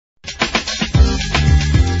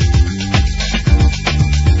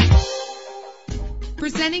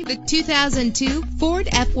Presenting the 2002 Ford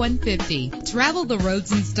F-150. Travel the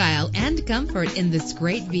roads in style and comfort in this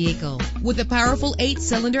great vehicle. With a powerful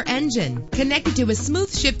 8-cylinder engine connected to a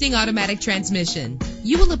smooth shifting automatic transmission,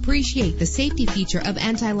 you will appreciate the safety feature of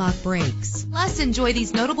anti-lock brakes. Plus, enjoy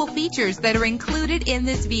these notable features that are included in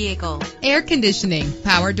this vehicle: air conditioning,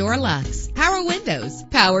 power door locks, power windows,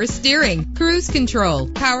 power steering, cruise control,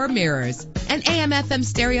 power mirrors, an AM/FM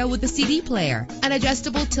stereo with a CD player, an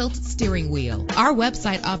adjustable tilt steering wheel. Our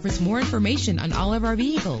website offers more information on all of our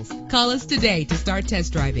vehicles. Call us today to start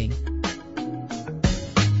test driving.